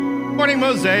Morning,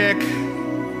 Mosaic.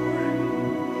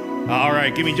 All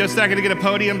right, give me just a second to get a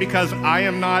podium because I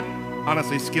am not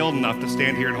honestly skilled enough to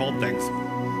stand here and hold things.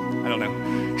 I don't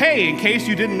know. Hey, in case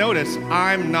you didn't notice,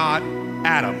 I'm not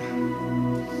Adam.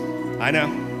 I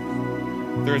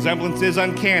know. The resemblance is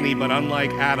uncanny, but unlike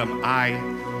Adam, I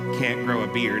can't grow a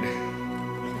beard.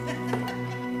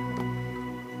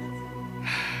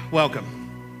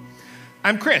 Welcome.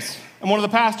 I'm Chris. I'm one of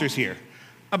the pastors here.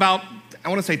 About, I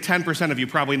want to say 10% of you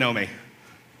probably know me.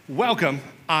 Welcome.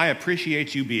 I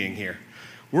appreciate you being here.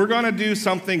 We're going to do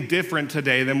something different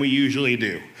today than we usually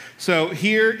do. So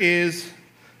here is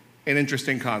an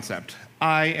interesting concept.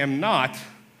 I am not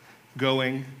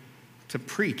going to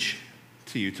preach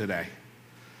to you today.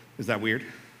 Is that weird?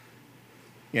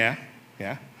 Yeah?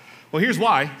 Well, here's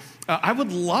why. I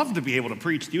would love to be able to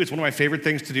preach to you. It's one of my favorite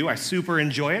things to do. I super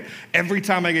enjoy it. Every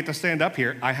time I get to stand up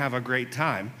here, I have a great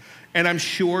time. And I'm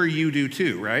sure you do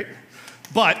too, right?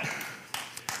 But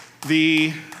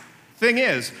the thing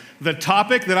is, the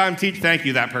topic that I'm teaching, thank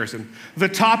you, that person. The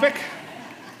topic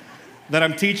that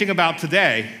I'm teaching about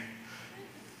today,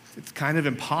 it's kind of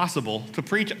impossible to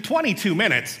preach. 22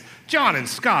 minutes. John and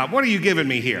Scott, what are you giving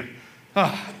me here?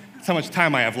 Oh, that's how much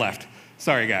time I have left.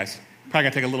 Sorry, guys. Probably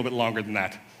gonna take a little bit longer than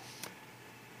that.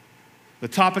 The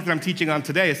topic that I'm teaching on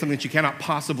today is something that you cannot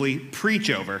possibly preach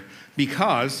over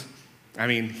because,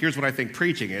 here's what I think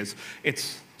preaching is.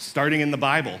 It's starting in the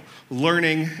Bible,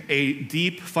 learning a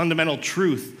deep fundamental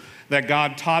truth that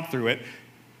God taught through it,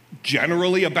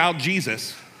 generally about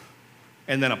Jesus,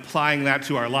 and then applying that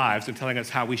to our lives and telling us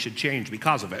how we should change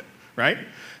because of it, right?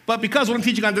 But because what I'm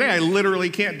teaching on today, I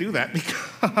literally can't do that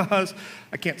because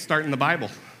I can't start in the Bible.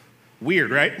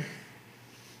 Weird, right?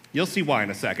 You'll see why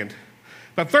in a second.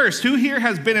 But first, who here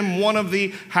has been in one of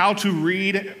the how to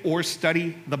read or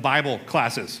study the Bible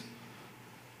classes?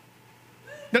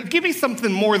 Now, give me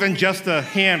something more than just a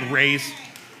hand raise.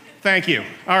 Thank you.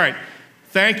 All right.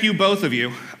 Thank you, both of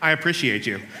you. I appreciate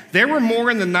you. There were more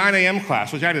in the 9 a.m.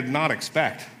 class, which I did not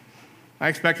expect. I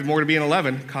expected more to be in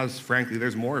 11 because, frankly,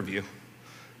 there's more of you.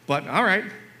 But all right,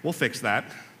 we'll fix that.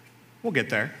 We'll get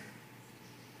there.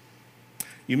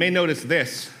 You may notice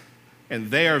this,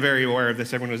 and they are very aware of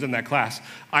this, everyone who's in that class.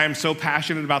 I am so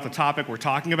passionate about the topic we're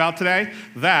talking about today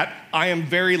that I am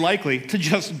very likely to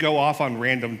just go off on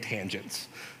random tangents.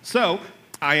 So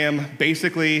I am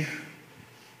basically,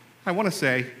 I want to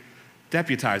say,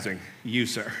 deputizing you,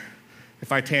 sir.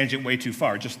 If I tangent way too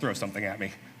far, just throw something at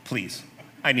me, please.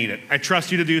 I need it. I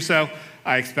trust you to do so.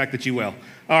 I expect that you will.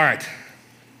 All right.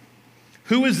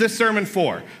 Who is this sermon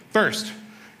for? First,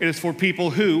 it is for people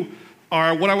who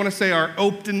are what I want to say are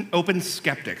open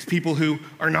skeptics, people who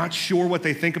are not sure what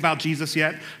they think about Jesus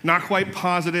yet, not quite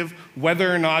positive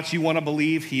whether or not you want to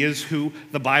believe he is who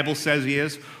the Bible says he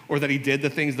is, or that he did the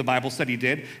things the Bible said he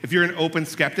did. If you're an open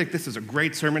skeptic, this is a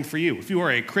great sermon for you. If you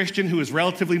are a Christian who is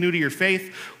relatively new to your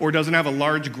faith or doesn't have a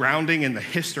large grounding in the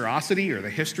historicity or the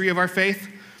history of our faith,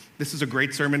 this is a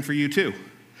great sermon for you too.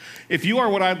 If you are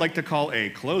what I'd like to call a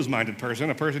closed-minded person,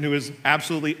 a person who is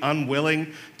absolutely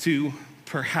unwilling to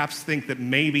perhaps think that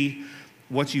maybe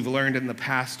what you've learned in the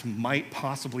past might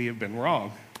possibly have been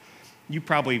wrong, you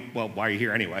probably, why are you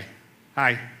here anyway?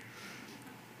 Hi.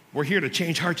 We're here to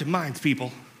change hearts and minds,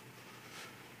 people.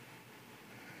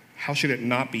 How should it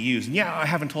not be used? Yeah, I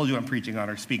haven't told you I'm preaching on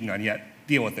or speaking on yet.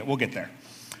 Deal with it. We'll get there.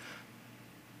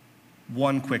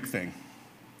 One quick thing.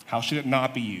 How should it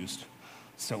not be used?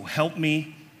 So help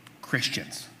me,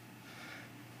 Christians.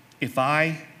 If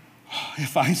I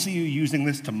see you using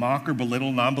this to mock or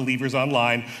belittle non-believers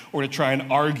online or to try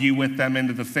and argue with them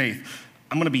into the faith,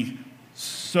 I'm going to be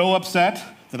so upset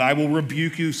that I will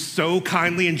rebuke you so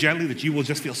kindly and gently that you will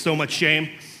just feel so much shame.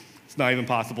 It's not even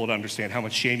possible to understand how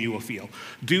much shame you will feel.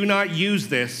 Do not use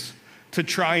this to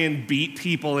try and beat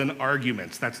people in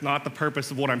arguments. That's not the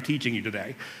purpose of what I'm teaching you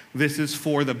today. This is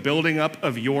for the building up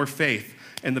of your faith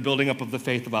and the building up of the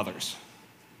faith of others.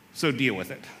 So deal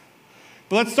with it.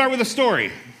 But let's start with a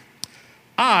story.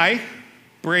 I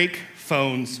break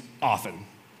phones often.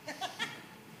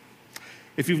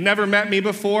 If you've never met me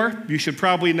before, you should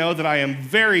probably know that I am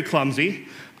very clumsy.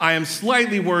 I am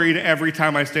slightly worried every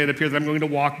time I stand up here that I'm going to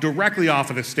walk directly off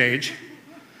of the stage.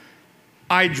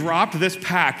 I dropped this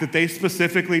pack that they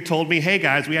specifically told me, hey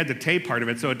guys, we had to tape part of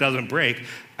it so it doesn't break.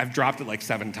 I've dropped it like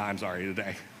 7 times already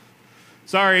today.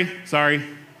 Sorry.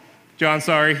 John,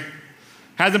 sorry.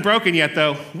 Hasn't broken yet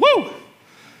though. Woo!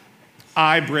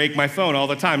 I break my phone all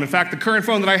the time. In fact, the current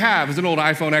phone that I have is an old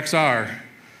iPhone XR.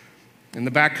 In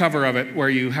the back cover of it, where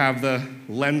you have the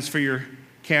lens for your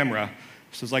camera,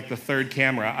 this is like the 3rd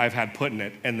camera I've had put in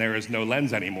it, and there is no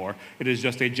lens anymore. It is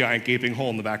just a giant gaping hole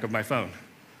in the back of my phone.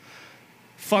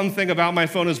 Fun thing about my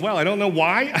phone as well, I don't know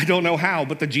why, I don't know how,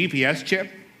 but the GPS chip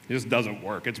just doesn't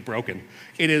work. It's broken.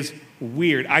 It is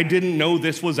weird. I didn't know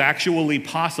this was actually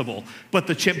possible, but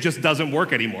the chip just doesn't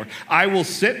work anymore. I will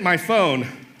sit my phone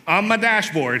on my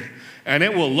dashboard, and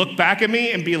it will look back at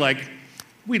me and be like,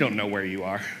 we don't know where you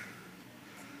are.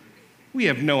 We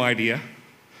have no idea.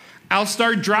 I'll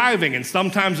start driving, and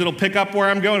sometimes it'll pick up where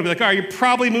I'm going and be like, oh, you're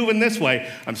probably moving this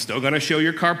way. I'm still going to show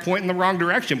your car pointing the wrong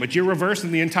direction, but you're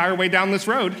reversing the entire way down this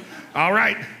road. All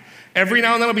right. Every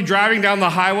now and then I'll be driving down the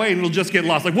highway, and it'll just get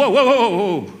lost. Like, whoa, whoa, whoa,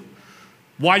 whoa, whoa.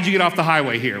 Why'd you get off the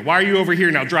highway here? Why are you over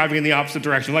here now driving in the opposite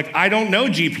direction? Like, I don't know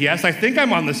GPS. I think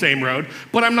I'm on the same road,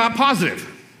 but I'm not positive.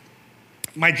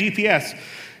 My GPS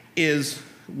is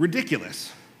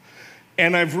ridiculous.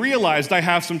 And I've realized I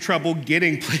have some trouble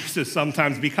getting places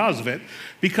sometimes because of it.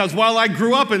 Because while I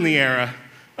grew up in the era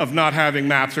of not having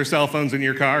maps or cell phones in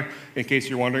your car, in case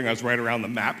you're wondering, I was right around the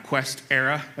MapQuest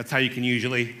era. That's how you can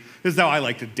usually, this is how I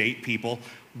like to date people.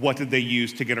 What did they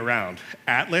use to get around?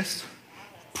 Atlas,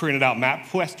 printed out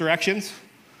MapQuest directions,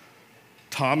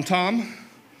 TomTom,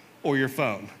 or your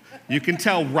phone. You can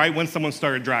tell right when someone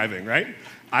started driving, right?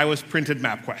 I was printed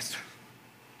MapQuest.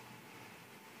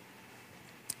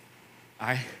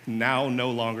 I now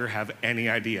no longer have any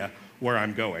idea where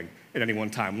I'm going at any one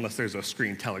time unless there's a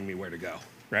screen telling me where to go,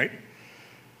 right?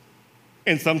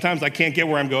 And sometimes I can't get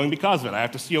where I'm going because of it. I have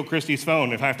to steal Christy's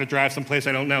phone if I have to drive someplace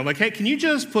I don't know. Like, hey, can you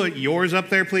just put yours up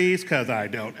there, please? Because I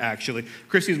don't actually.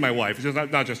 Christy's my wife. She's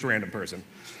not just a random person.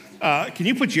 Can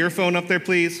you put your phone up there,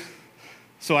 please,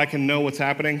 so I can know what's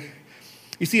happening?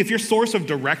 You see, if your source of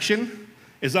direction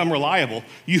is unreliable,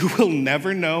 you will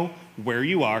never know where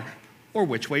you are or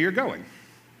which way you're going.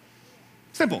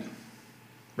 Simple,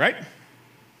 right?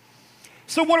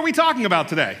 So what are we talking about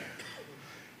today?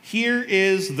 Here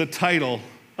is the title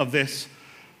of this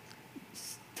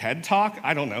TED Talk,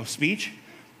 I don't know, speech.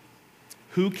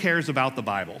 Who cares about the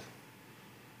Bible?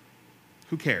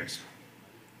 Who cares?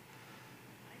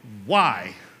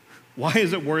 Why? Why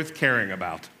is it worth caring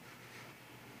about?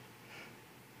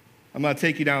 I'm going to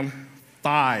take you down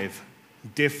 5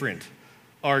 different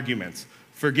arguments.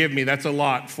 Forgive me, that's a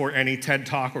lot for any TED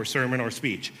Talk or sermon or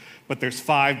speech, but there's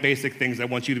 5 basic things I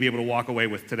want you to be able to walk away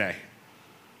with today.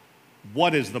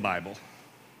 What is the Bible?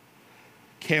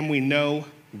 Can we know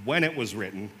when it was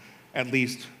written, at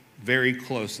least very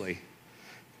closely?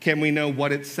 Can we know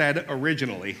what it said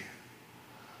originally?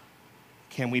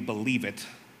 Can we believe it?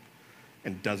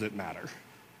 And does it matter?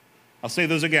 I'll say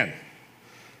those again.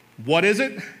 What is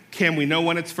it? Can we know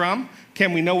when it's from?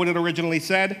 Can we know what it originally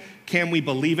said? Can we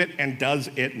believe it? And does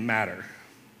it matter?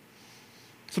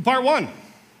 So part 1,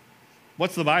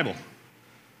 what's the Bible?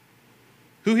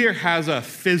 Who here has a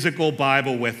physical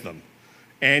Bible with them?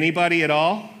 Anybody at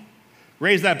all?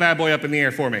 Raise that bad boy up in the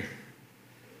air for me.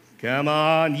 Come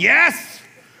on. Yes!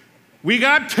 We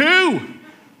got 2,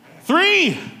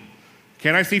 3.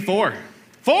 Can I see 4?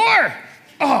 4!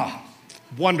 Oh,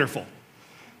 wonderful.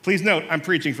 Please note, I'm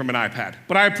preaching from an iPad,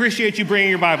 but I appreciate you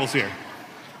bringing your Bibles here.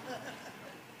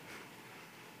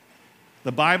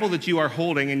 The Bible that you are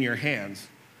holding in your hands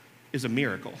is a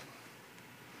miracle.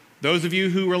 Those of you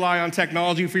who rely on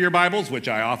technology for your Bibles, which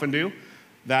I often do,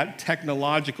 that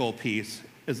technological piece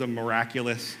is a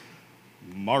miraculous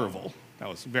marvel. That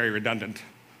was very redundant.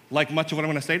 Like much of what I'm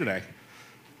going to say today,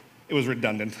 it was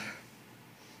redundant.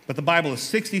 But the Bible is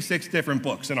 66 different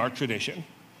books in our tradition,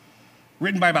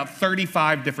 written by about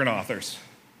 35 different authors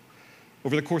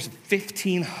over the course of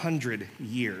 1,500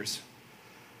 years.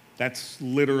 That's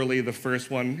literally the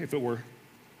first one. If it were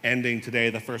ending today,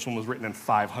 the first one was written in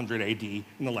 500 AD, and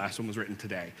the last one was written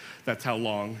today. That's how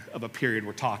long of a period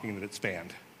we're talking that it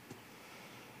spanned.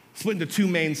 Split into 2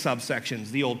 main subsections,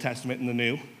 the Old Testament and the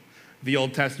New. The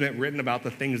Old Testament written about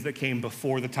the things that came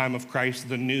before the time of Christ,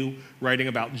 the New writing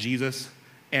about Jesus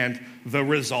and the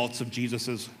results of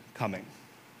Jesus' coming.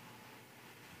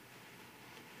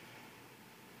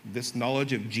 This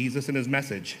knowledge of Jesus and his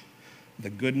message, the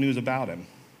good news about him,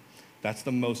 that's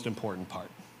the most important part.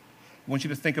 I want you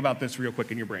to think about this real quick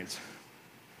in your brains.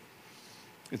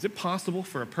 Is it possible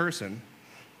for a person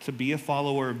to be a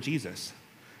follower of Jesus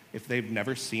if they've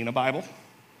never seen a Bible,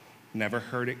 never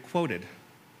heard it quoted,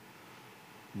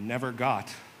 never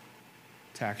got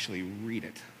to actually read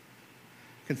it?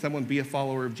 Can someone be a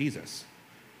follower of Jesus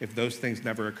if those things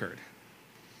never occurred?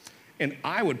 And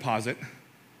I would posit,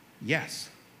 yes.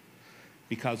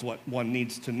 Because what one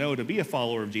needs to know to be a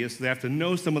follower of Jesus, they have to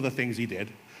know some of the things he did,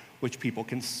 which people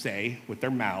can say with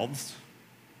their mouths,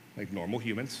 like normal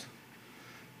humans.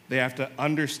 They have to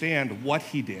understand what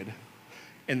he did,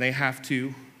 and they have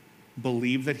to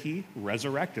believe that he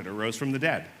resurrected or rose from the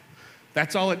dead.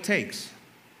 That's all it takes.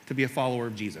 to be a follower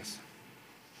of Jesus?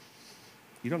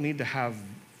 You don't need to have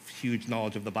huge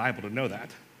knowledge of the Bible to know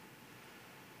that.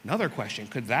 Another question,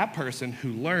 could that person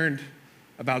who learned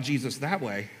about Jesus that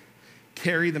way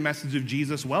carry the message of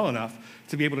Jesus well enough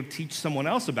to be able to teach someone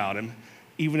else about him,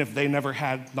 even if they never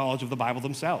had knowledge of the Bible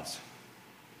themselves?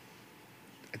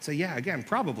 I'd say, yeah, again,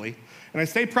 probably. And I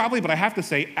say probably, but I have to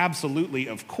say absolutely,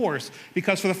 of course,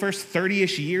 because for the first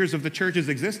 30-ish years of the church's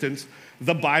existence,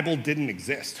 the Bible didn't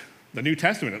exist, the New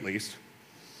Testament at least.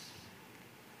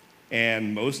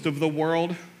 And most of the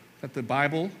world that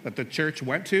the church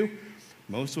went to,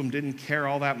 most of them didn't care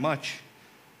all that much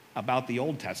about the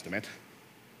Old Testament.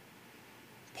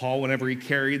 Paul, whenever he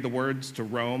carried the words to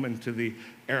Rome and to the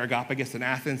Areopagus in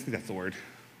Athens, I think that's the word,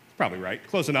 probably right,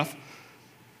 close enough.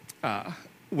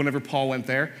 Whenever Paul went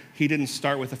there, he didn't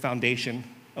start with the foundation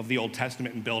of the Old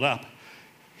Testament and build up.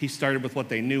 He started with what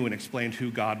they knew and explained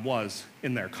who God was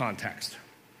in their context.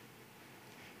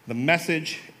 The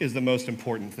message is the most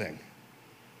important thing.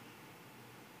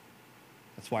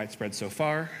 That's why it spread so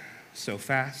far, so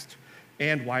fast,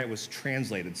 and why it was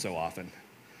translated so often.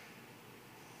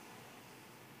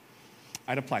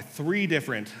 I'd apply 3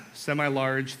 different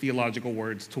semi-large theological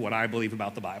words to what I believe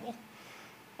about the Bible.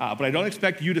 But I don't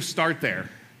expect you to start there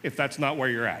if that's not where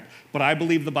you're at. But I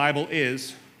believe the Bible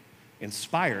is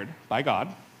inspired by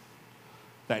God,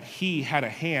 that he had a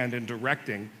hand in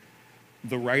directing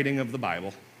the writing of the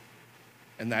Bible,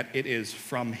 and that it is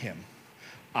from him.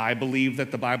 I believe that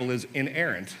the Bible is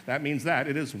inerrant. That means that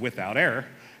it is without error.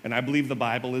 And I believe the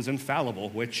Bible is infallible,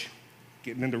 which,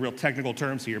 getting into real technical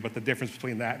terms here, but the difference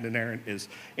between that and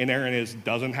inerrant is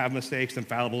doesn't have mistakes,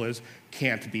 infallible is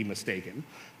can't be mistaken.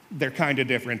 They're kind of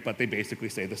different, but they basically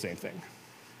say the same thing.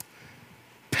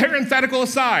 Parenthetical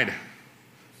aside,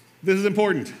 this is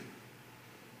important.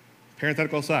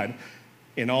 Parenthetical aside,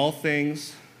 in all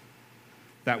things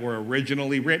that were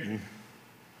originally written,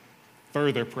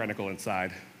 further parenthetical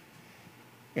inside,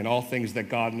 in all things that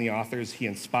God and the authors he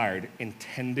inspired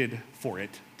intended for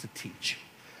it to teach.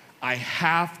 I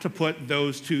have to put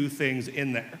those 2 things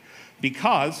in there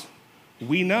because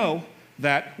we know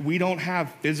that we don't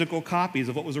have physical copies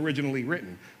of what was originally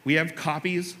written. We have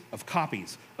copies of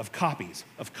copies of copies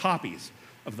of copies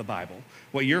of the Bible.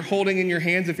 What you're holding in your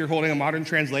hands, if you're holding a modern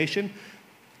translation,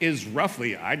 is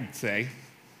roughly, I'd say,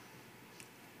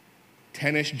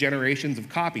 10-ish generations of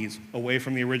copies away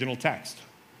from the original text.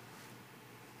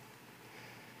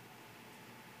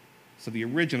 So the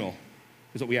original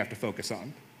is what we have to focus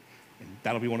on. And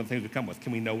that'll be one of the things we come with.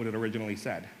 Can we know what it originally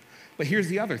said? But here's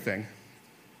the other thing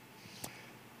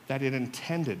that it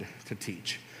intended to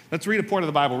teach. Let's read a part of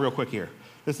the Bible real quick here.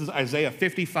 This is Isaiah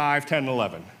 55, 10 and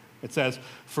 11. It says,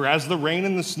 "For as the rain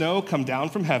and the snow come down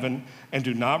from heaven and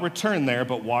do not return there,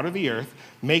 but water the earth,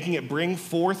 making it bring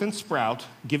forth and sprout,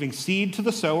 giving seed to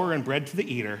the sower and bread to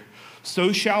the eater,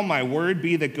 so shall my word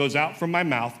be that goes out from my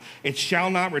mouth. It shall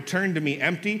not return to me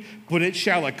empty, but it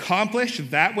shall accomplish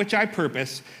that which I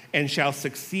purpose and shall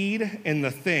succeed in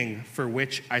the thing for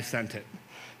which I sent it."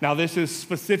 Now, this is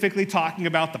specifically talking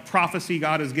about the prophecy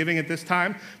God is giving at this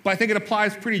time, but I think it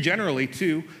applies pretty generally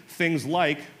to things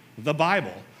like the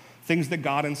Bible, things that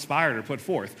God inspired or put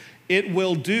forth. It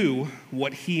will do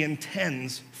what he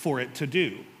intends for it to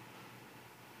do.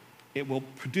 It will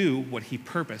do what he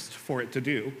purposed for it to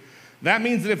do. That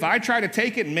means that if I try to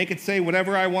take it and make it say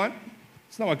whatever I want,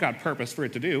 it's not what God purposed for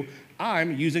it to do.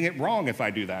 I'm using it wrong if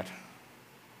I do that.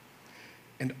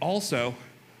 And also,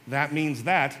 that means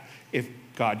that if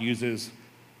God uses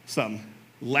some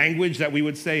language that we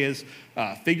would say is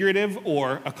figurative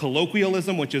or a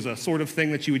colloquialism, which is a sort of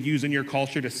thing that you would use in your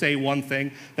culture to say one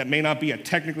thing that may not be a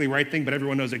technically right thing, but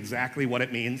everyone knows exactly what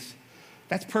it means,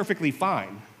 that's perfectly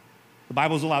fine. The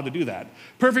Bible's allowed to do that.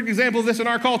 Perfect example of this in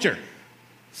our culture,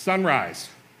 sunrise.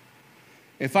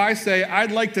 If I say,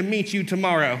 "I'd like to meet you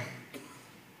tomorrow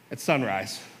at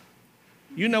sunrise,"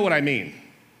 you know what I mean.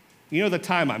 You know the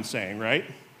time I'm saying, right?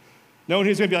 No one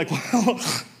who's going to be like, "Well,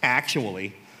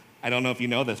 actually, I don't know if you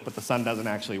know this, but the sun doesn't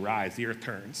actually rise, the earth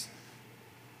turns.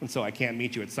 And so I can't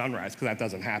meet you at sunrise because that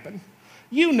doesn't happen."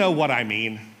 You know what I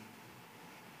mean.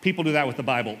 People do that with the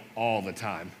Bible all the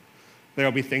time.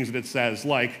 There'll be things that it says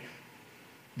like,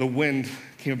 the wind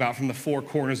came about from the 4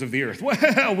 corners of the earth.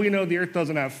 Well, we know the earth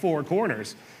doesn't have 4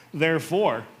 corners.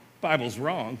 Therefore, Bible's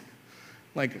wrong.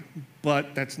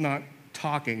 But that's not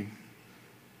talking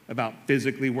about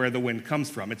physically where the wind comes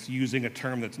from. It's using a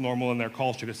term that's normal in their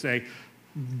culture to say,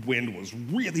 wind was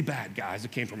really bad, guys.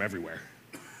 It came from everywhere.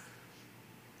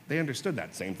 They understood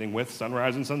that. Same thing with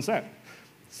sunrise and sunset.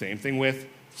 Same thing with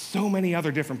so many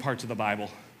other different parts of the Bible.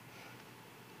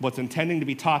 What's intending to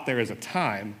be taught there is a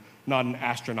time, not an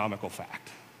astronomical fact.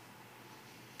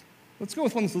 Let's go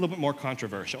with one that's a little bit more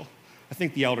controversial. I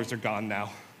think the elders are gone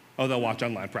now. Oh, they'll watch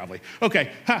online probably.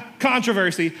 Okay,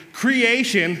 controversy,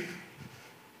 creation.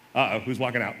 Uh-oh, who's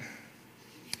walking out?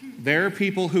 There are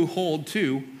people who hold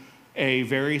to a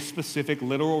very specific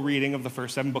literal reading of the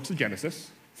first 7 books of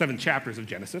Genesis, 7 chapters of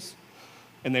Genesis,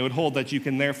 and they would hold that you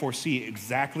can therefore see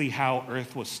exactly how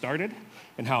earth was started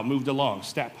and how it moved along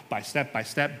step by step by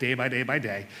step, day by day by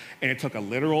day, and it took a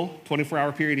literal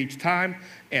 24-hour period each time,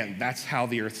 and that's how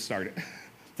the earth started.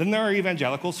 Then there are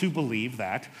evangelicals who believe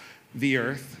that the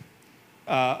earth,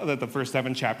 that the first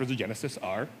 7 chapters of Genesis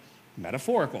are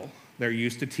metaphorical. They're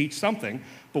used to teach something,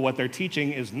 but what they're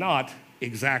teaching is not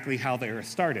exactly how the earth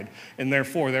started, and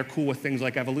therefore they're cool with things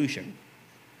like evolution.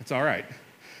 It's all right.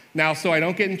 Now, so I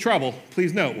don't get in trouble,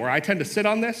 please note, where I tend to sit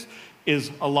on this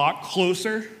is a lot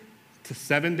closer to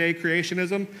 7-day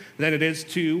creationism than it is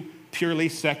to purely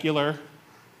secular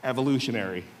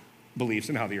evolutionary beliefs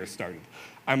in how the earth started.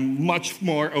 I'm much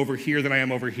more over here than I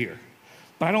am over here.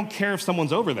 But I don't care if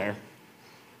someone's over there,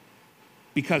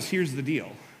 because here's the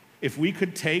deal. If we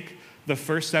could take the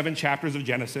first 7 chapters of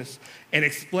Genesis and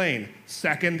explain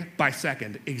second by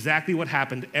second exactly what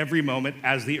happened every moment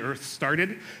as the earth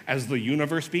started, as the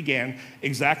universe began,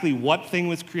 exactly what thing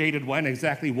was created when,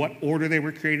 exactly what order they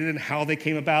were created in, how they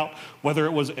came about, whether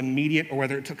it was immediate or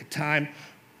whether it took a time,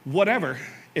 whatever,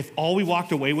 if all we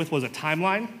walked away with was a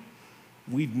timeline,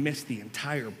 we'd miss the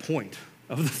entire point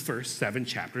of the first 7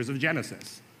 chapters of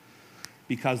Genesis.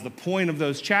 Because the point of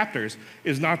those chapters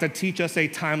is not to teach us a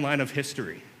timeline of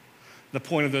history. The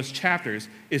point of those chapters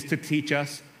is to teach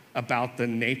us about the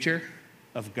nature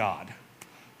of God,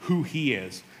 who he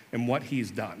is, and what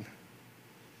he's done.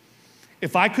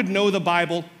 If I could know the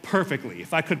Bible perfectly,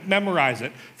 if I could memorize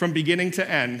it from beginning to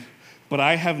end, but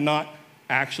I have not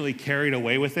actually carried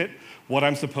away with it what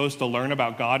I'm supposed to learn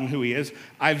about God and who he is,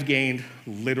 I've gained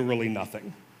literally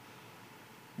nothing.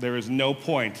 There is no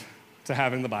point to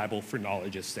having the Bible for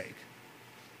knowledge's sake.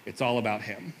 It's all about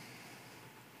him.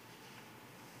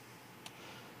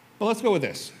 But let's go with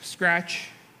this. Scratch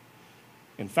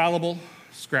infallible,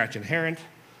 scratch inherent,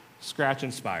 scratch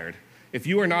inspired. If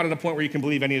you are not at a point where you can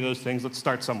believe any of those things, let's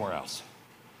start somewhere else.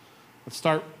 Let's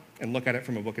start and look at it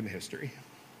from a book in history.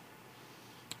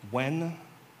 When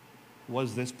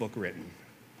was this book written?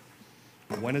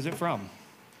 When is it from?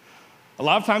 A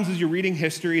lot of times as you're reading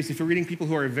histories, if you're reading people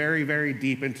who are very, very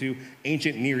deep into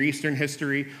ancient Near Eastern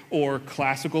history or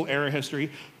classical era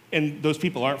history, and those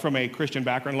people aren't from a Christian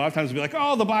background, a lot of times they'll be like,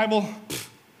 oh, the Bible,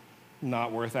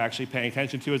 not worth actually paying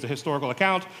attention to as a historical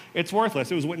account. It's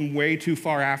worthless. It was written way too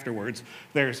far afterwards.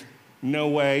 There's no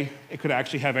way it could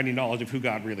actually have any knowledge of who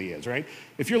God really is, right?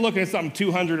 If you're looking at something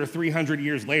 200 or 300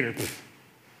 years later,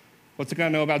 what's it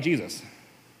going to know about Jesus?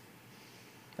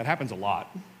 That happens a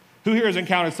lot. Who here has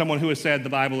encountered someone who has said the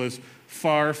Bible is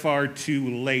far, far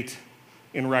too late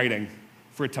in writing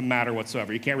for it to matter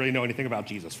whatsoever? You can't really know anything about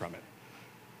Jesus from it.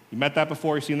 You met that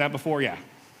before? You seen that before? Yeah.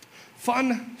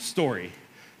 Fun story.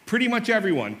 Pretty much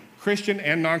everyone, Christian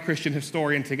and non-Christian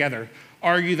historian together,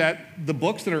 argue that the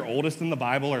books that are oldest in the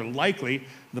Bible are likely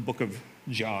the book of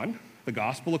John, the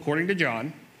Gospel according to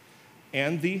John,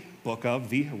 and the book of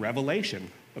the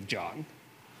Revelation of John.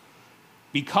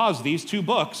 Because these 2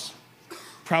 books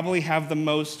probably have the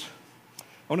most, I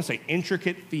want to say,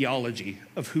 intricate theology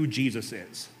of who Jesus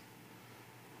is.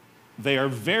 They are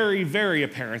very, very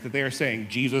apparent that they are saying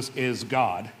Jesus is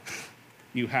God.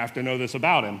 You have to know this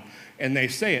about him. And they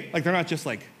say it, like they're not just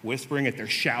like whispering it, they're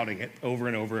shouting it over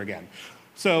and over again.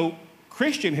 So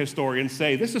Christian historians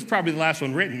say this is probably the last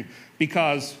one written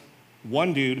because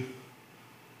one dude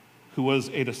who was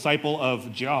a disciple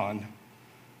of John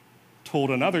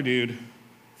told another dude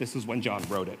this is when John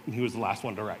wrote it, and he was the last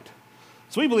one to write.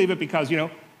 So we believe it because,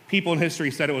 people in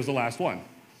history said it was the last one.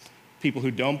 People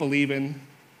who don't believe in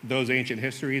those ancient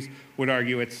histories would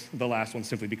argue it's the last one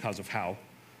simply because of how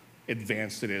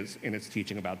advanced it is in its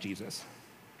teaching about Jesus.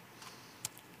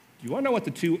 You want to know what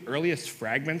the 2 earliest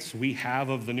fragments we have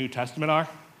of the New Testament are?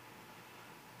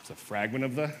 It's a fragment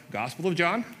of the Gospel of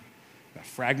John, and a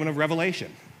fragment of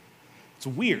Revelation. It's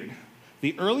weird.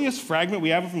 The earliest fragment we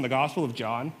have from the Gospel of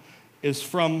John is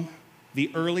from the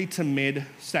early to mid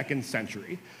 2nd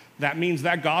century. That means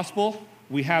that gospel,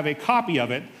 we have a copy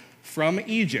of it from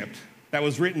Egypt that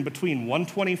was written between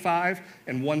 125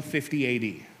 and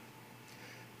 150 AD.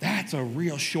 That's a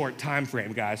real short time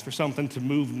frame, guys, for something to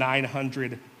move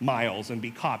 900 miles and be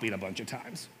copied a bunch of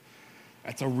times.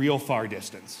 That's a real far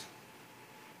distance.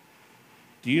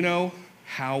 Do you know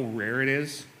how rare it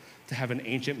is to have an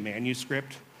ancient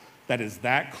manuscript that is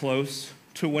that close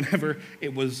to whenever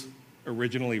it was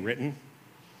originally written?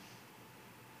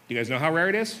 Do you guys know how rare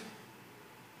it is?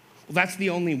 Well, that's the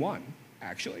only one,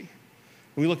 actually.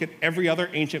 When we look at every other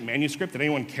ancient manuscript that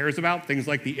anyone cares about, things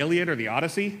like the Iliad or the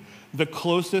Odyssey, the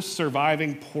closest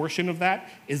surviving portion of that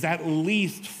is at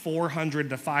least 400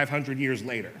 to 500 years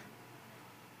later.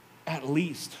 At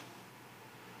least.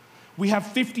 We have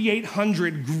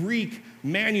 5,800 Greek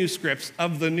manuscripts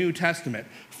of the New Testament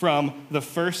from the the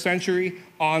 2nd century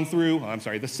on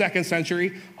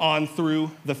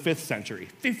through the 5th century.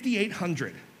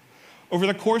 5,800. Over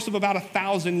the course of about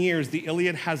 1,000 years, the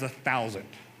Iliad has 1,000.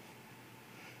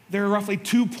 There are roughly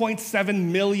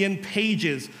 2.7 million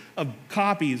pages of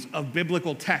copies of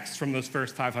biblical texts from those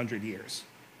first 500 years.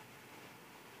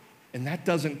 And that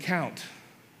doesn't count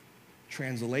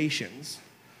translations.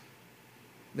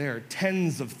 There are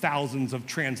tens of thousands of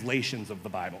translations of the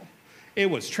Bible. It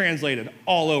was translated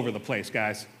all over the place,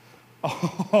 guys.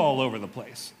 All over the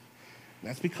place. And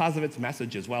that's because of its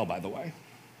message as well, by the way.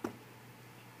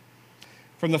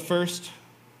 From the first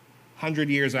 100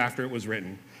 years after it was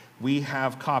written, we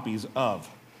have copies of,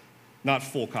 not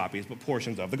full copies, but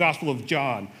portions of, the Gospel of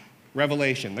John,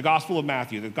 Revelation, the Gospel of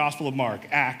Matthew, the Gospel of Mark,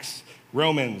 Acts,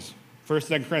 Romans,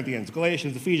 1st, 2nd Corinthians,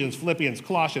 Galatians, Ephesians, Philippians,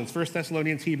 Colossians, 1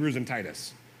 Thessalonians, Hebrews, and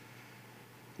Titus.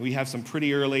 We have some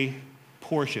pretty early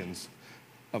portions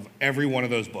of every one of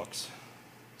those books.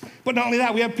 But not only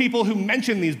that, we have people who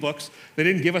mention these books. They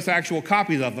didn't give us actual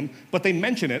copies of them, but they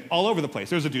mention it all over the place.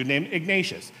 There's a dude named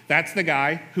Ignatius. That's the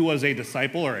guy who was a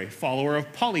disciple or a follower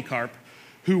of Polycarp,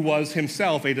 who was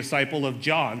himself a disciple of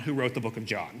John, who wrote the book of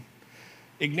John.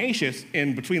 Ignatius,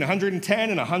 in between 110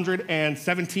 and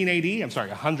 117 AD,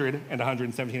 100 and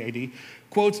 117 AD,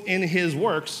 quotes in his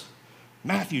works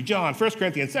Matthew, John, 1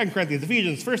 Corinthians, 2 Corinthians,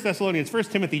 Ephesians, 1 Thessalonians, 1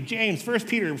 Timothy, James, 1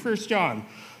 Peter, 1 John,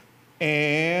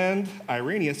 and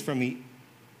Irenaeus from the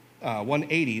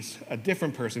 180s, a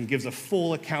different person, gives a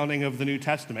full accounting of the New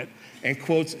Testament and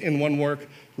quotes in one work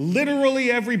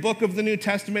literally every book of the New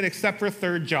Testament except for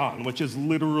 3 John, which is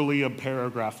literally a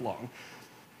paragraph long.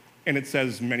 And it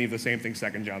says many of the same things 2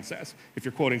 John says. If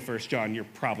you're quoting 1 John, you're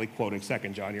probably quoting 2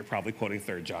 John, you're probably quoting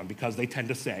 3 John, because they tend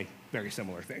to say very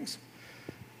similar things.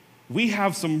 We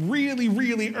have some really,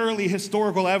 really early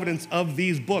historical evidence of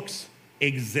these books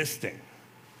existing.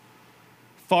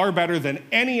 Far better than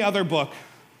any other book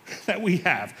that we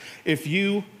have. If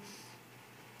you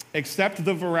accept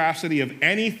the veracity of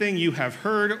anything you have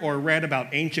heard or read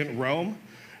about ancient Rome,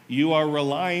 you are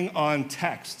relying on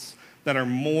texts that are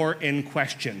more in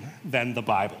question than the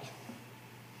Bible.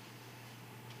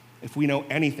 If we know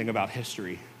anything about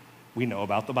history, we know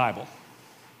about the Bible.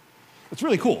 It's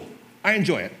really cool. I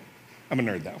enjoy it. I'm a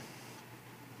nerd, though.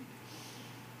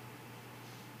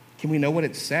 Can we know what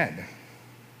it said?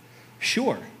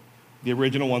 Sure, the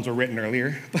original ones were written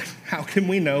earlier, but how can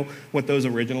we know what those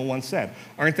original ones said?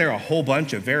 Aren't there a whole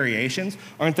bunch of variations?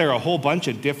 Aren't there a whole bunch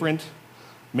of different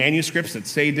manuscripts that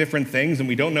say different things and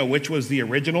we don't know which was the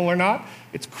original or not?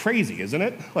 It's crazy, isn't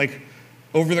it? Like,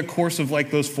 over the course of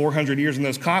like those 400 years in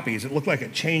those copies, it looked like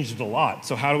it changed a lot.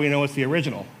 So how do we know it's the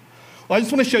original? Well, I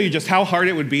just want to show you just how hard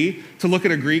it would be to look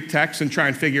at a Greek text and try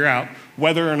and figure out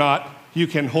whether or not you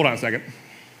can, hold on a second.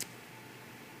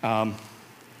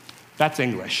 That's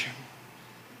English.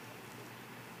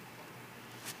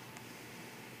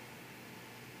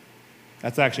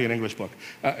 That's actually an English book.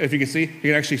 If you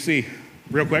can actually see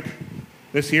real quick,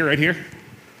 this here, right here,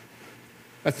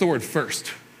 that's the word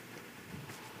first.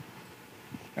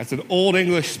 That's an old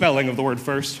English spelling of the word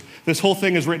first. This whole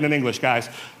thing is written in English, guys.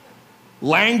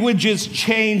 Languages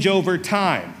change over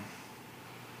time.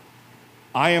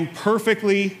 I am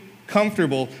perfectly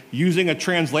comfortable using a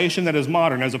translation that is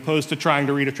modern as opposed to trying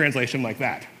to read a translation like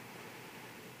that.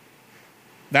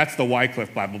 That's the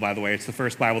Wycliffe Bible, by the way. It's the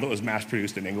first Bible that was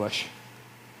mass-produced in English.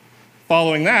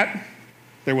 Following that,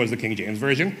 there was the King James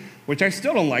Version, which I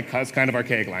still don't like because it's kind of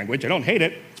archaic language. I don't hate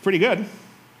it. It's pretty good.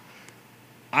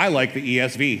 I like the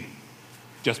ESV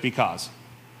just because.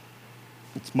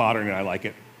 It's modern and I like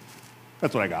it.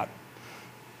 That's what I got.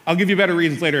 I'll give you better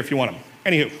reasons later if you want them.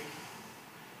 Anywho,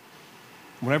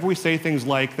 whenever we say things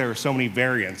like there are so many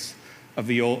variants of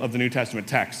the New Testament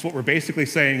text, what we're basically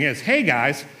saying is, hey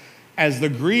guys, as the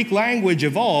Greek language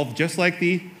evolved, just like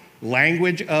the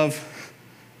language of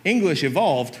English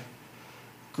evolved,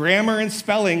 grammar and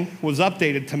spelling was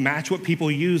updated to match what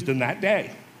people used in that day.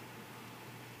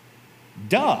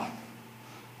 Duh.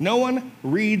 No one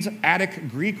reads Attic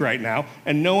Greek right now,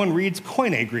 and no one reads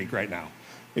Koine Greek right now.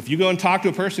 If you go and talk to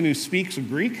a person who speaks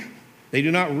Greek, they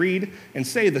do not read and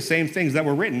say the same things that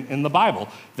were written in the Bible.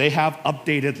 They have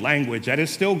updated language that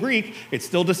is still Greek, it's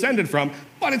still descended from,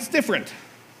 but it's different.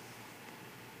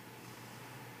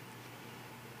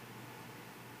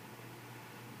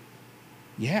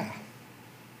 Yeah,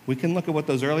 We can look at what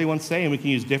those early ones say, and we can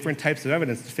use different types of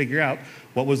evidence to figure out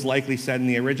what was likely said in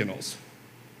the originals.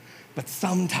 But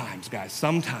sometimes, guys,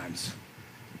 sometimes,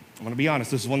 I'm going to be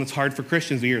honest, this is one that's hard for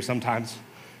Christians to hear sometimes,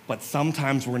 but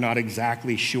sometimes we're not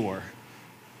exactly sure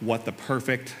what the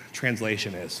perfect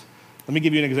translation is. Let me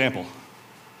give you an example.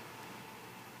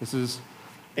 This is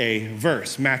a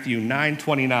verse, Matthew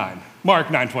 9:29, Mark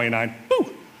 9:29,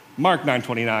 Mark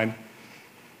 9:29.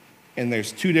 And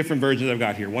there's two different versions I've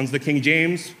got here. One's the King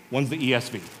James, one's the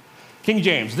ESV. King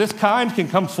James, this kind can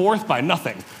come forth by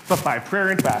nothing, but by prayer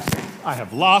and fasting. I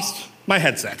have lost my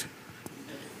headset.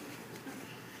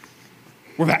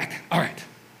 We're back. All right.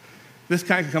 This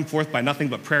kind can come forth by nothing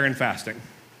but prayer and fasting.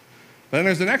 But then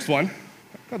there's the next one.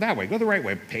 Go that way. Go the right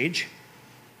way, page.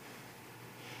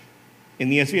 In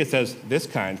the ESV, it says, this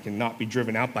kind cannot be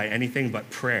driven out by anything but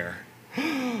prayer.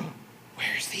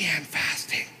 Where's the and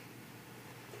fasting?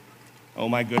 Oh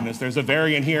my goodness, there's a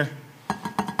variant here.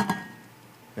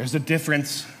 There's a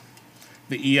difference.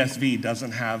 The ESV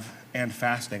doesn't have and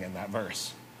fasting in that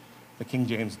verse. The King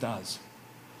James does.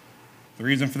 The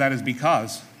reason for that is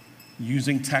because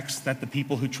using texts that the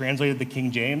people who translated the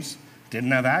King James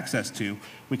didn't have access to,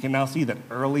 we can now see that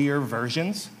earlier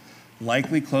versions,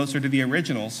 likely closer to the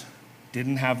originals,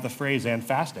 didn't have the phrase and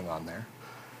fasting on there.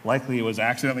 Likely it was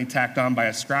accidentally tacked on by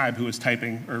a scribe who was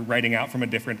writing out from a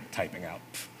different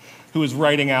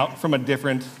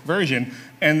version,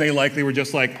 and they likely were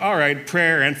just like, all right,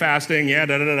 prayer and fasting, yeah,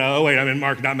 da-da-da-da, oh wait, I'm in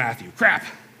Mark, not Matthew. Crap.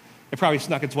 It probably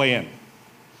snuck its way in.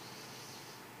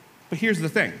 But here's the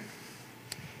thing.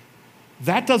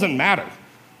 That doesn't matter.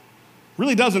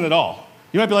 Really doesn't at all.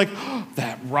 You might be like, oh,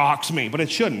 that rocks me, but it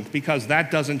shouldn't, because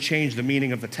that doesn't change the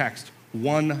meaning of the text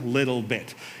one little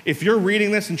bit. If you're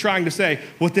reading this and trying to say,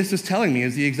 what this is telling me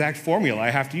is the exact formula I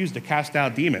have to use to cast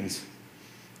out demons.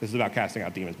 This is about casting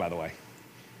out demons, by the way.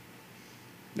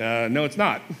 No, it's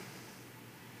not.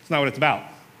 It's not what it's about.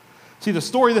 See, the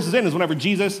story this is in is whenever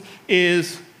Jesus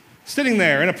is sitting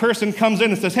there and a person comes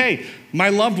in and says, hey, my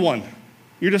loved one,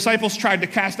 your disciples tried to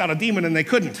cast out a demon and they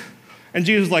couldn't. And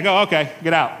Jesus is like, oh, okay,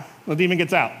 get out. The demon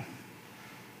gets out. And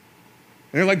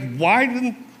they're like, why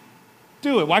didn't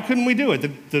do it? Why couldn't we do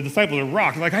it? The disciples are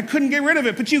rocked. They're like, I couldn't get rid of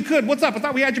it, but you could. What's up? I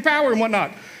thought we had your power and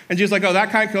whatnot. And Jesus is like, oh, that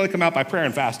kind can only come out by prayer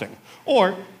and fasting.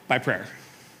 Or by prayer.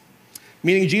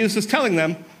 Meaning Jesus is telling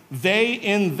them they,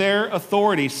 in their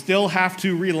authority, still have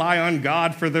to rely on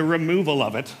God for the removal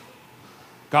of it.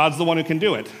 God's the one who can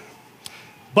do it.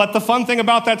 But the fun thing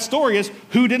about that story is,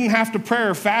 who didn't have to pray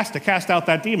or fast to cast out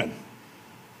that demon?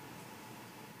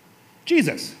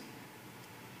 Jesus.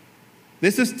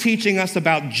 This is teaching us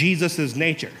about Jesus'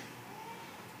 nature.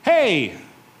 Hey,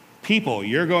 people,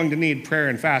 you're going to need prayer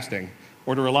and fasting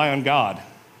or to rely on God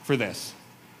for this.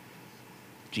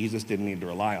 Jesus didn't need to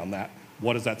rely on that.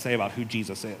 What does that say about who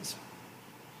Jesus is?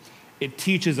 It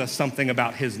teaches us something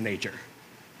about his nature.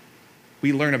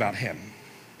 We learn about him.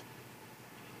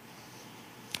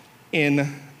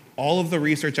 In all of the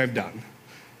research I've done,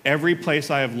 every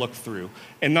place I have looked through,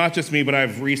 and not just me, but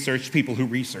I've researched people who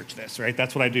research this, right?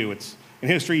 That's what I do. In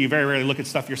history, you very rarely look at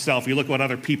stuff yourself. You look at what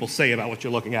other people say about what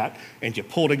you're looking at, and you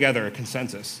pull together a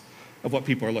consensus of what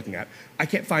people are looking at. I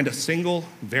can't find a single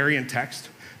variant text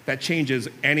that changes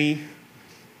any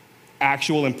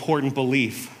actual important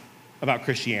belief about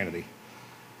Christianity.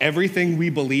 Everything we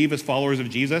believe as followers of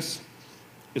Jesus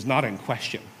is not in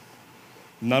question.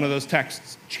 None of those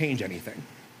texts change anything.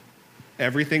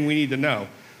 Everything we need to know,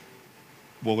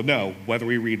 we'll know whether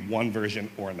we read one version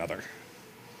or another.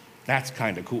 That's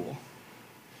kind of cool.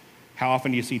 How often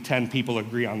do you see 10 people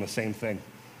agree on the same thing,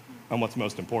 on what's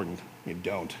most important? You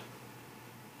don't.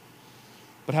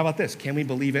 But how about this? Can we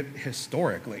believe it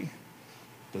historically?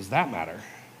 Does that matter?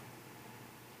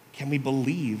 Can we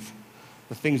believe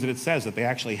the things that it says that they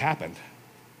actually happened?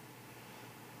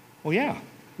 Well, yeah,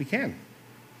 we can.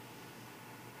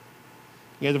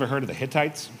 You guys ever heard of the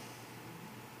Hittites?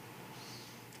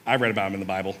 I've read about them in the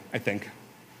Bible, I think.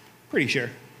 Pretty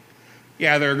sure.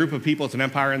 Yeah, they're a group of people. It's an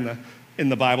empire in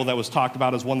the Bible that was talked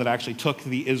about as one that actually took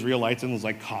the Israelites and was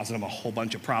like causing them a whole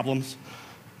bunch of problems.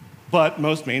 But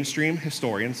most mainstream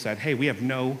historians said, hey, we have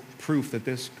no proof that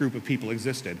this group of people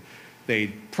existed. They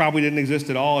probably didn't exist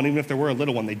at all, and even if there were a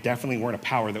little one, they definitely weren't a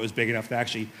power that was big enough to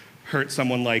actually hurt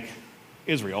someone like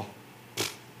Israel.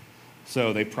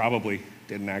 So they probably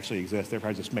didn't actually exist. They're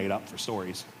probably just made up for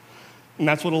stories. And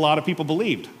that's what a lot of people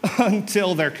believed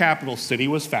until their capital city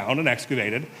was found and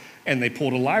excavated, and they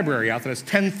pulled a library out that has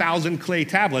 10,000 clay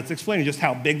tablets explaining just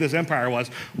how big this empire was,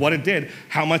 what it did,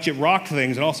 how much it rocked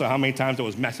things, and also how many times it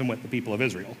was messing with the people of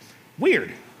Israel.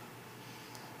 Weird.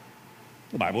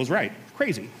 The Bible is right.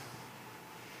 Crazy.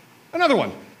 Another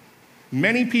one.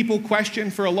 Many people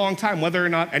questioned for a long time whether or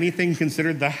not anything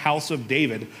considered the house of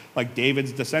David, like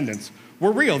David's descendants,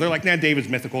 were real. They're like, nah, David's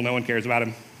mythical. No one cares about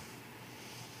him.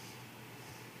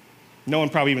 No one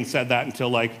probably even said that until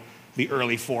like the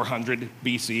early 400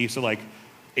 BC, so like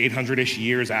 800-ish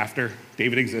years after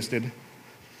David existed.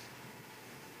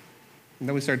 And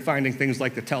then we started finding things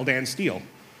like the Tel Dan Stele,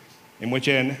 in which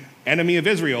an enemy of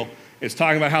Israel is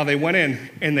talking about how they went in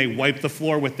and they wiped the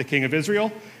floor with the king of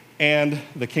Israel and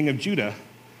the king of Judah,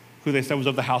 who they said was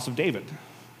of the house of David.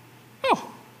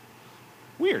 Oh,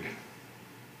 weird.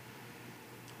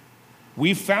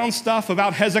 We've found stuff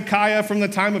about Hezekiah from the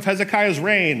time of Hezekiah's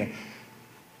reign.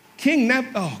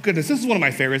 Oh goodness, this is one of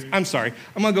my favorites. I'm sorry.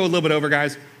 I'm gonna go a little bit over,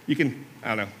 guys. You can,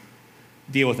 I don't know,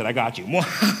 deal with it. I got you.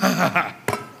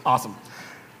 Awesome.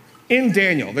 In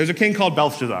Daniel, there's a king called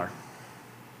Belshazzar.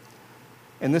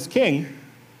 And this king,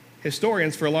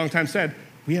 historians for a long time said,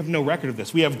 we have no record of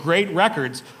this. We have great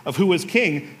records of who was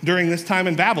king during this time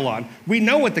in Babylon. We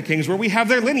know what the kings were. We have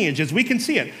their lineages. We can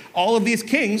see it. All of these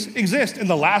kings exist. And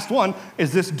the last one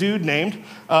is this dude named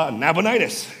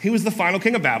Nabonidus. He was the final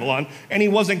king of Babylon, and he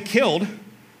wasn't killed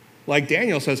like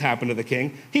Daniel says happened to the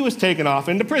king. He was taken off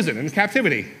into prison, in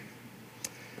captivity.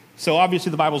 So obviously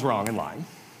the Bible's wrong and lying,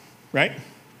 right?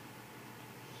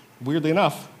 Weirdly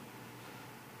enough,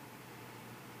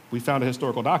 we found a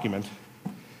historical document,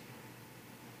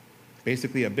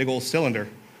 basically a big old cylinder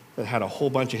that had a whole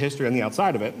bunch of history on the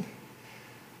outside of it.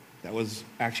 That was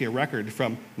actually a record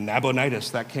from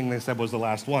Nabonidus, that king they said was the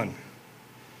last one.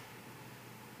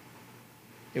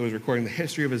 It was recording the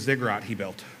history of a ziggurat he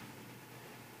built.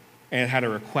 And it had a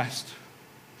request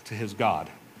to his God.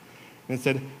 And it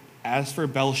said, as for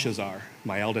Belshazzar,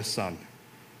 my eldest son,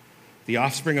 the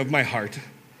offspring of my heart,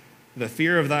 the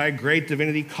fear of thy great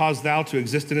divinity cause thou to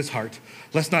exist in his heart.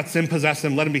 Lest not sin possess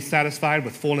him, let him be satisfied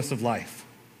with fullness of life.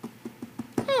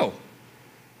 Oh,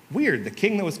 weird. The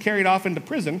king that was carried off into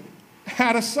prison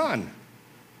had a son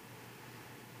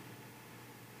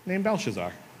named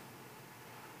Belshazzar.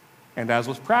 And as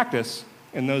was practice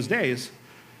in those days,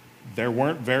 there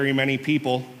weren't very many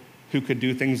people who could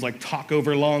do things like talk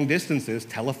over long distances.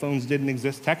 Telephones didn't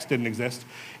exist, text didn't exist.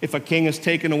 If a king is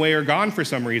taken away or gone for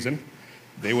some reason,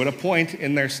 they would appoint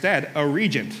in their stead a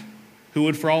regent who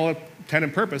would, for all intent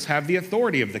and purpose, have the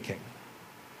authority of the king.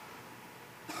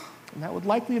 And that would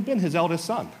likely have been his eldest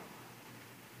son.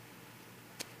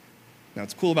 Now,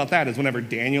 what's cool about that is whenever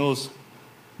Daniel's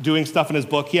doing stuff in his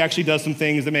book, he actually does some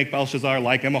things that make Belshazzar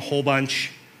like him a whole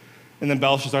bunch. And then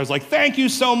Belshazzar's like, thank you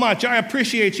so much. I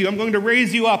appreciate you. I'm going to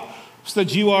raise you up so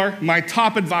that you are my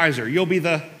top advisor. You'll be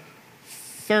the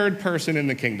third person in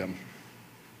the kingdom.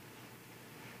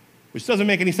 Which doesn't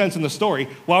make any sense in the story.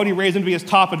 Why would he raise him to be his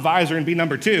top advisor and be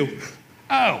number two?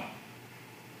 Oh,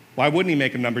 why wouldn't he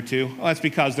make him number two? Well, that's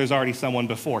because there's already someone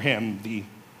before him, the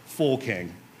full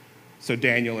king. So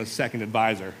Daniel, as second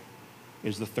advisor,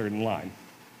 is the third in line.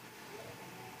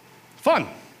 Fun.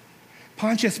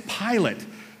 Pontius Pilate,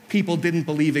 people didn't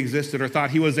believe existed or thought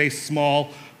he was a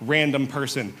small, random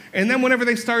person. And then whenever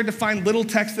they started to find little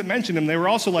texts that mentioned him, they were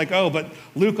also like, oh, but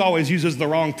Luke always uses the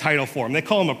wrong title for him. They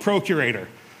call him a procurator.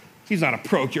 He's not a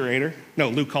procurator. No,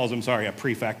 Luke calls him, a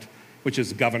prefect, which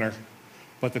is governor.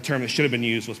 But the term that should have been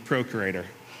used was procurator,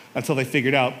 until they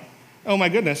figured out, oh my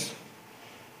goodness,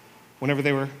 whenever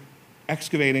they were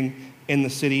excavating in the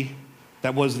city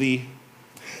that was the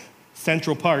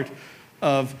central part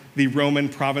of the Roman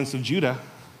province of Judah,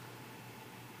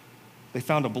 they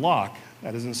found a block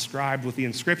that is inscribed with the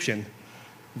inscription,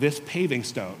 this paving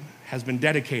stone has been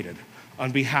dedicated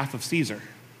on behalf of Caesar,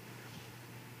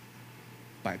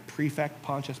 by Prefect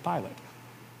Pontius Pilate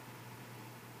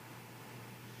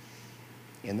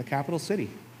in the capital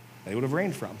city they would have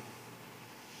reigned from.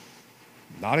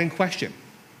 Not in question.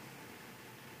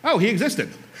 Oh, he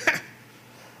existed.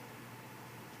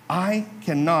 I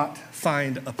cannot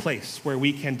find a place where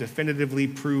we can definitively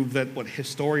prove that what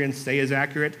historians say is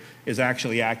accurate is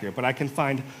actually accurate, but I can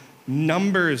find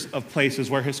numbers of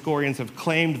places where historians have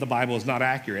claimed the Bible is not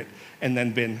accurate and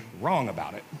then been wrong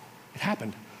about it. It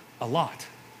happened a lot.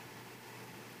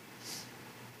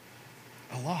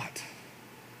 A lot.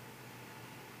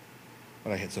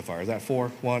 What did I hit so far? Is that 4?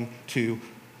 1, 2,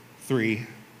 3,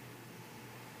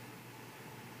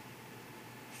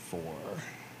 4.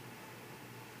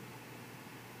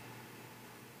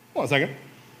 Hold on a second.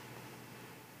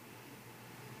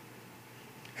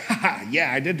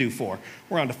 Yeah, I did do 4.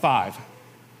 We're on to 5.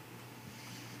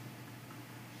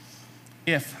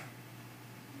 We're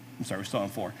still on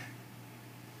 4.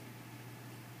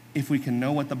 If we can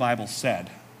know what the Bible said,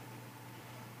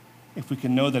 if we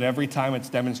can know that every time it's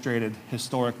demonstrated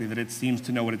historically that it seems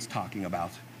to know what it's talking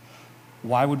about,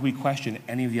 why would we question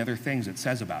any of the other things it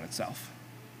says about itself?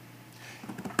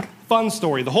 Fun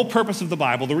story. The whole purpose of the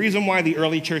Bible, the reason why the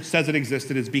early church says it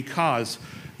existed is because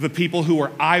the people who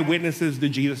were eyewitnesses to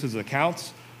Jesus'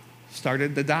 accounts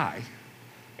started to die.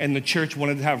 And the church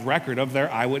wanted to have record of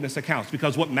their eyewitness accounts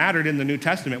because what mattered in the New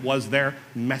Testament was their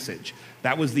message.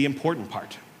 That was the important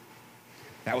part.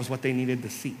 That was what they needed to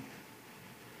see.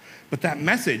 But that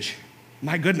message,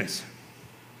 my goodness,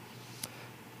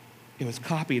 it was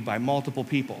copied by multiple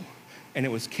people and it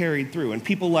was carried through. And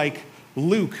people like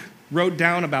Luke wrote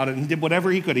down about it and did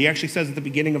whatever he could. He actually says at the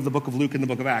beginning of the book of Luke in the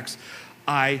book of Acts,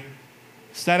 I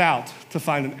set out to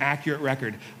find an accurate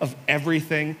record of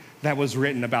everything that was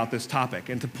written about this topic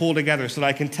and to pull together so that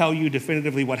I can tell you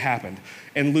definitively what happened.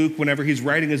 And Luke, whenever he's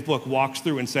writing his book, walks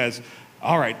through and says,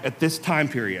 all right, at this time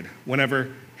period,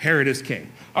 whenever Herod is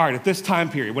king, all right, at this time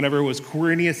period, whenever it was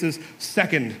Quirinius's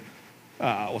second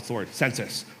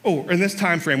census. Oh, in this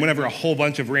time frame, whenever a whole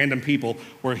bunch of random people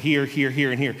were here, here,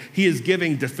 here, and here. He is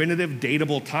giving definitive,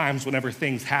 datable times whenever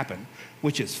things happen,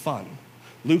 which is fun.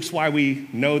 Luke's why we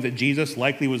know that Jesus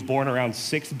likely was born around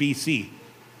 6 BC.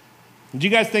 Do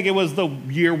you guys think it was the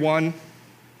year 1?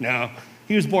 No,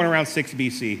 he was born around 6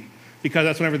 BC because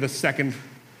that's whenever the second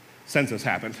census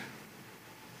happened.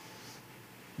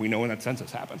 We know when that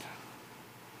census happened.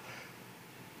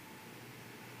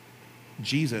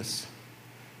 Jesus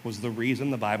was the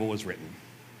reason the Bible was written.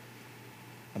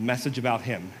 A message about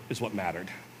him is what mattered.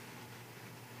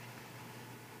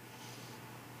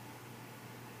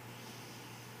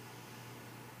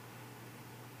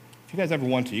 If you guys ever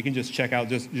want to, you can just check out,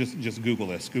 just Google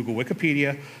this. Google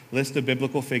Wikipedia, list of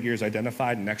biblical figures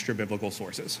identified in extra biblical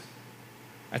sources.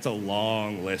 That's a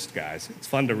long list, guys. It's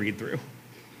fun to read through.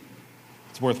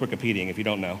 It's worth Wikipediaing if you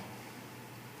don't know.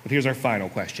 But here's our final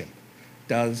question.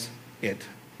 Does it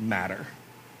matter?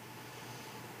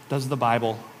 Does the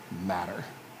Bible matter?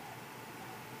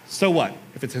 So what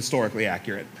if it's historically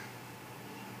accurate?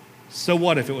 So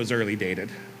what if it was early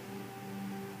dated?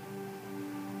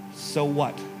 So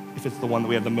what if it's the one that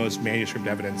we have the most manuscript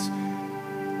evidence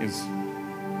is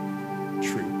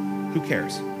true? Who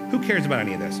cares? Who cares about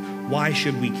any of this? Why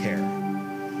should we care?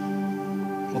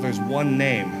 Well, there's one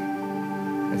name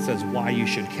that says why you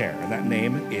should care, and that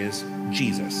name is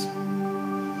Jesus.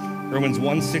 Romans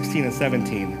 1:16 and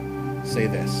 17 say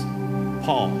this.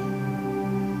 Paul,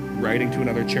 writing to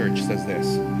another church, says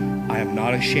this, I am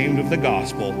not ashamed of the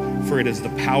gospel, for it is the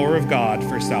power of God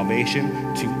for salvation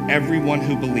to everyone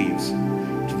who believes,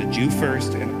 to the Jew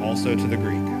first and also to the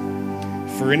Greek.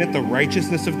 For in it the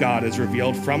righteousness of God is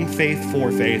revealed from faith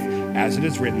for faith, as it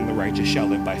is written, the righteous shall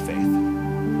live by faith.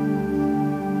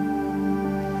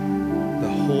 The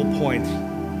whole point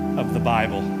of the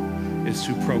Bible is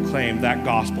to proclaim that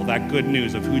gospel, that good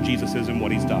news of who Jesus is and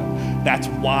what he's done. That's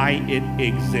why it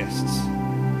exists.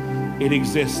 It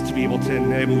exists to be able to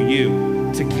enable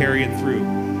you to carry it through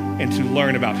and to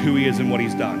learn about who he is and what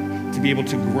he's done, to be able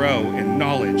to grow in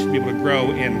knowledge, to be able to grow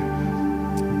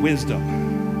in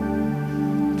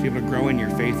wisdom, to be able to grow in your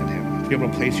faith in him, to be able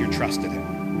to place your trust in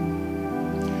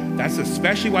him. That's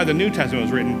especially why the New Testament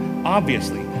was written,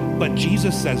 obviously. But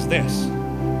Jesus says this.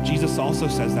 Jesus also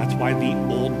says that's why the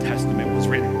Old Testament was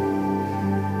written.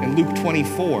 In Luke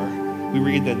 24, we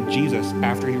read that Jesus,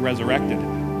 after he resurrected,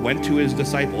 went to his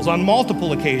disciples on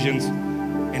multiple occasions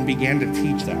and began to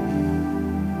teach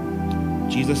them.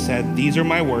 Jesus said, these are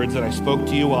my words that I spoke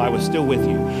to you while I was still with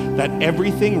you, that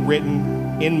everything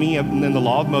written in me and in the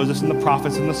law of Moses and the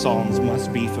prophets and the Psalms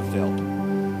must be fulfilled.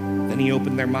 Then he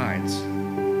opened their minds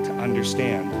to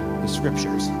understand the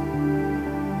scriptures.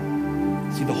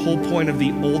 See, the whole point of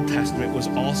the Old Testament was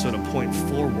also to point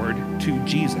forward to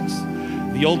Jesus.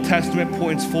 The Old Testament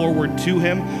points forward to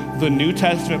him. The New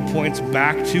Testament points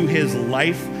back to his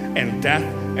life and death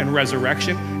and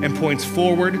resurrection and points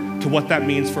forward to what that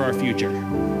means for our future.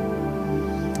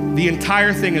 The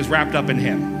entire thing is wrapped up in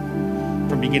him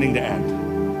from beginning to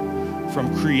end. From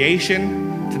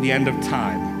creation to the end of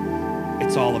time,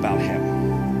 it's all about him.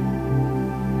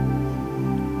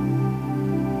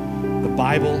 The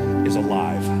Bible is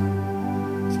alive.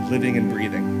 It's living and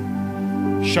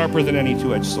breathing, sharper than any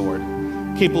two-edged sword,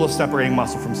 capable of separating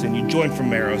muscle from sinew, joint from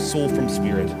marrow, soul from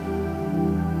spirit,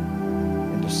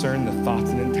 and discern the thoughts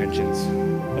and intentions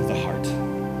of the heart.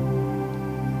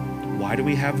 Why do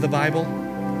we have the Bible?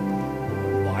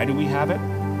 Why do we have it?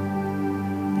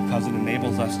 Because it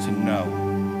enables us to know,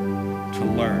 to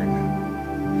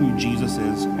learn who Jesus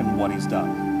is and what he's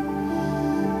done.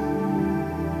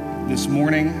 This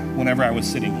morning, whenever I was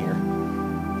sitting here,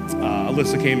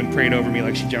 Alyssa came and prayed over me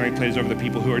like she generally prays over the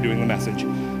people who are doing the message.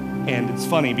 And it's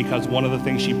funny because one of the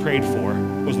things she prayed for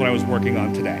was what I was working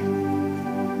on today.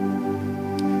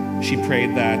 She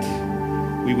prayed that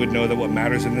we would know that what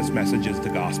matters in this message is the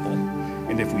gospel.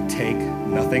 And if we take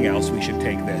nothing else, we should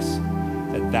take this,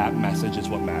 that message is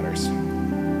what matters.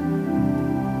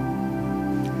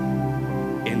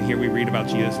 In here we read about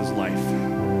Jesus' life,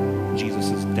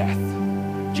 Jesus' death,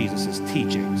 Jesus'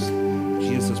 teachings,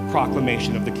 Jesus'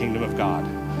 proclamation of the kingdom of God,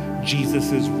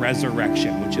 Jesus'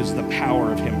 resurrection, which is the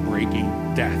power of him breaking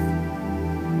death.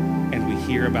 And we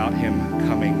hear about him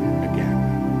coming again.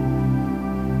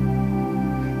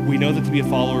 We know that to be a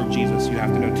follower of Jesus, you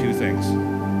have to know two things.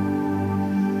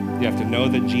 You have to know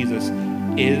that Jesus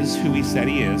is who he said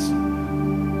he is,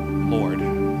 Lord,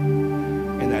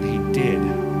 and that he did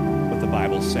what the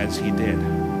Bible says he did,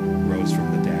 rose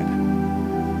from the dead.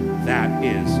 That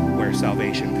is where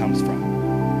salvation comes from.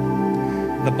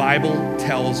 The Bible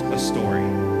tells a story.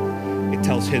 It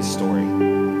tells his story.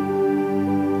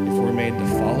 If we're made to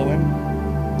follow him,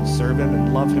 to serve him,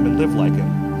 and love him, and live like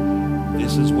him,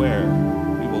 this is where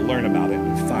we will learn about it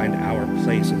and find our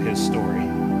place in his story.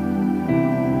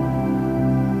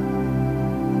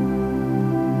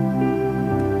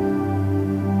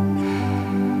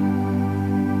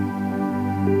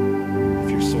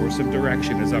 If your source of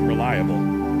direction is unreliable,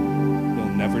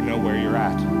 you'll never know where you're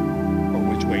at or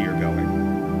which way you're going.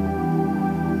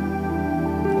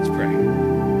 Let's pray.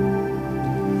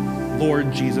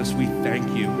 Lord Jesus, we thank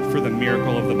you for the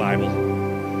miracle of the Bible.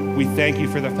 We thank you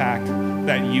for the fact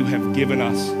that you have given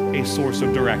us a source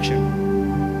of direction,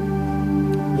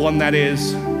 one that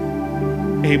is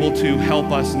able to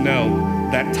help us know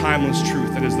that timeless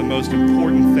truth that is the most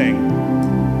important thing,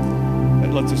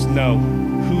 that lets us know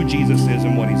who Jesus is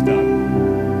and what he's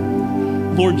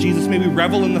done. Lord Jesus, may we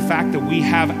revel in the fact that we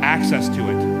have access to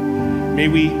it. May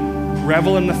we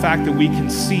revel in the fact that we can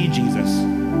see Jesus,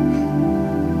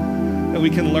 that we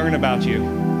can learn about you,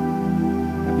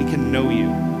 that we can know you,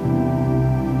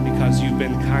 because you've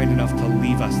been kind enough to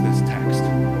leave us this text.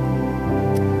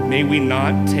 May we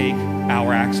not take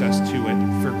our access to it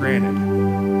for granted.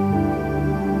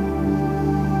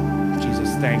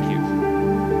 Jesus, thank you.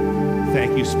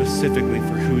 Thank you specifically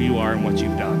for who you are and what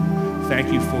you've done.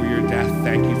 Thank you for your death.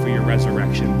 Thank you for your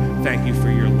resurrection. Thank you for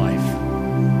your life.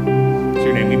 In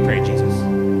your name we pray.